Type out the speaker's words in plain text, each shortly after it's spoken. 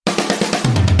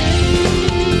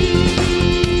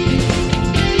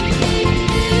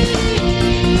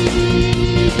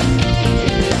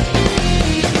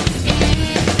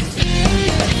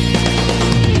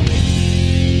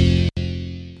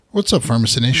What's up,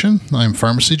 Pharmacy Nation? I'm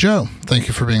Pharmacy Joe. Thank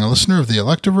you for being a listener of the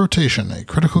Elective Rotation, a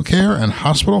critical care and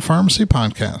hospital pharmacy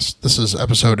podcast. This is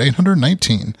episode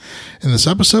 819. In this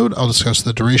episode, I'll discuss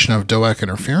the duration of DOAC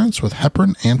interference with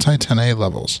heparin anti-10A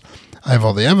levels. I have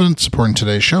all the evidence supporting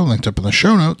today's show linked up in the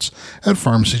show notes at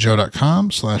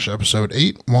pharmacyjoe.com/episode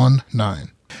 819.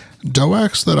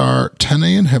 DOACs that are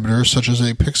 10A inhibitors, such as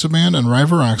apixaban and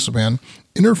rivaroxaban,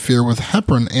 interfere with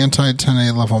heparin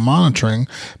anti-10A level monitoring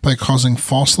by causing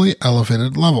falsely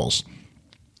elevated levels.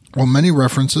 While many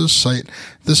references cite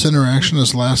this interaction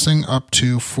as lasting up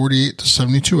to 48 to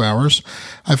 72 hours,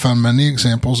 I found many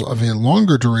examples of a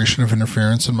longer duration of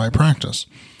interference in my practice.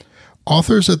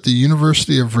 Authors at the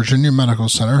University of Virginia Medical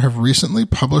Center have recently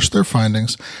published their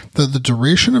findings that the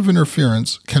duration of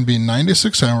interference can be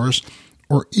 96 hours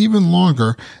or even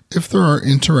longer if there are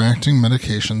interacting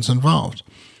medications involved.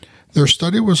 Their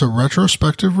study was a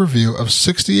retrospective review of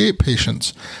 68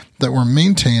 patients that were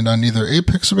maintained on either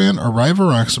apixaban or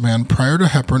rivaroxaban prior to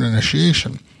heparin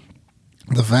initiation.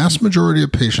 The vast majority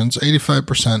of patients,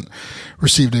 85%,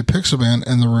 received apixaban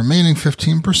and the remaining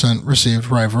 15% received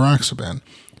rivaroxaban.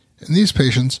 In these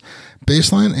patients,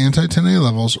 baseline anti-10A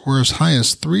levels were as high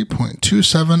as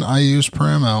 3.27 IUs per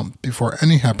ml before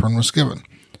any heparin was given.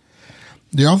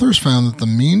 The authors found that the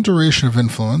mean duration of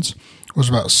influence was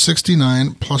about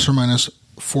 69 plus or minus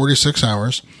 46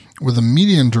 hours, with a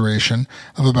median duration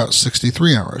of about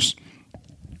 63 hours.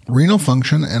 Renal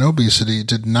function and obesity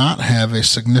did not have a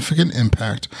significant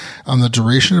impact on the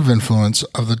duration of influence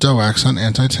of the DOACs on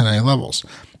anti-10A levels.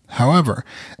 However,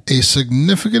 a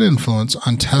significant influence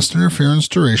on test interference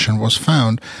duration was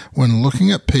found when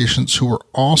looking at patients who were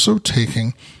also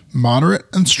taking moderate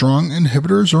and strong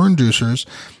inhibitors or inducers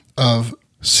of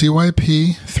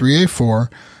CYP3A4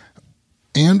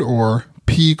 and or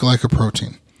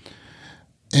P-glycoprotein.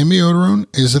 Amiodarone,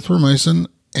 azithromycin,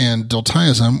 and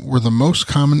diltiazem were the most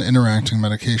common interacting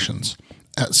medications.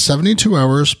 At 72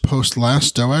 hours post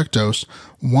last DOAC dose,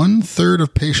 1/3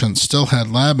 of patients still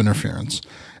had lab interference,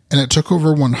 and it took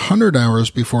over 100 hours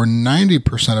before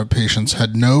 90% of patients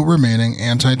had no remaining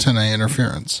anti-10A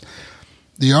interference.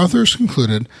 The authors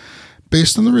concluded,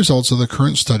 based on the results of the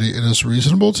current study, it is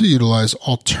reasonable to utilize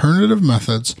alternative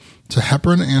methods to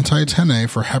heparin anti-10A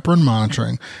for heparin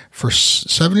monitoring for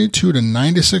 72 to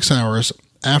 96 hours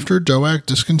after DOAC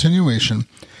discontinuation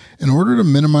in order to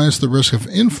minimize the risk of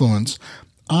influence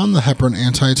on the heparin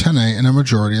anti-10A in a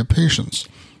majority of patients.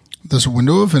 This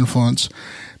window of influence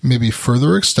may be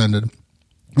further extended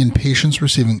in patients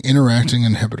receiving interacting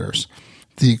inhibitors.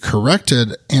 The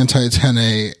corrected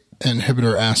anti-10A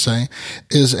inhibitor assay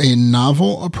is a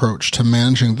novel approach to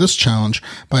managing this challenge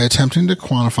by attempting to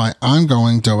quantify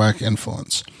ongoing DOAC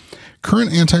influence.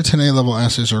 Current anti-10A level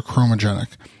assays are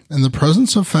chromogenic. In the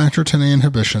presence of factor 10A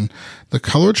inhibition, the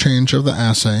color change of the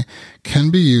assay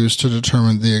can be used to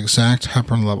determine the exact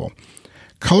heparin level.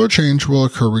 Color change will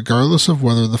occur regardless of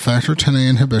whether the factor 10A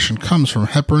inhibition comes from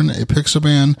heparin,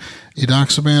 apixaban,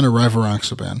 edoxaban, or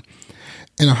rivaroxaban.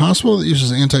 In a hospital that uses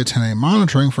anti-10A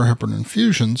monitoring for heparin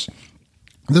infusions,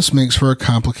 this makes for a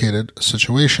complicated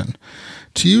situation.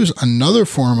 To use another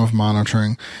form of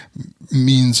monitoring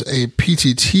means a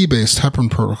PTT-based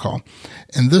heparin protocol,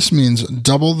 and this means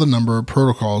double the number of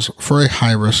protocols for a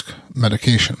high-risk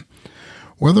medication.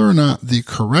 Whether or not the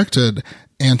corrected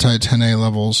anti-10A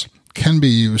levels can be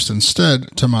used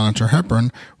instead to monitor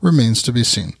heparin remains to be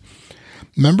seen.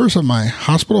 Members of my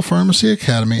Hospital Pharmacy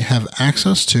Academy have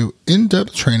access to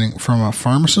in-depth training from a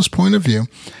pharmacist's point of view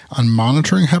on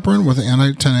monitoring heparin with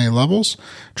anti-10A levels,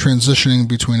 transitioning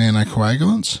between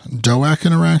anticoagulants, DOAC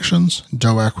interactions,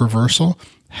 DOAC reversal,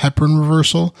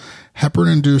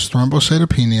 heparin-induced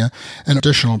thrombocytopenia, and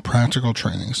additional practical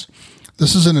trainings.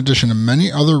 This is in addition to many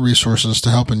other resources to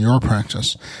help in your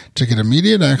practice. To get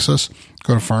immediate access,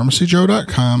 go to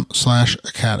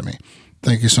pharmacyjoe.com/academy.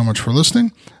 Thank you so much for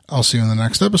listening. I'll see you in the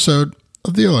next episode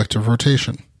of the Elective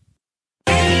Rotation.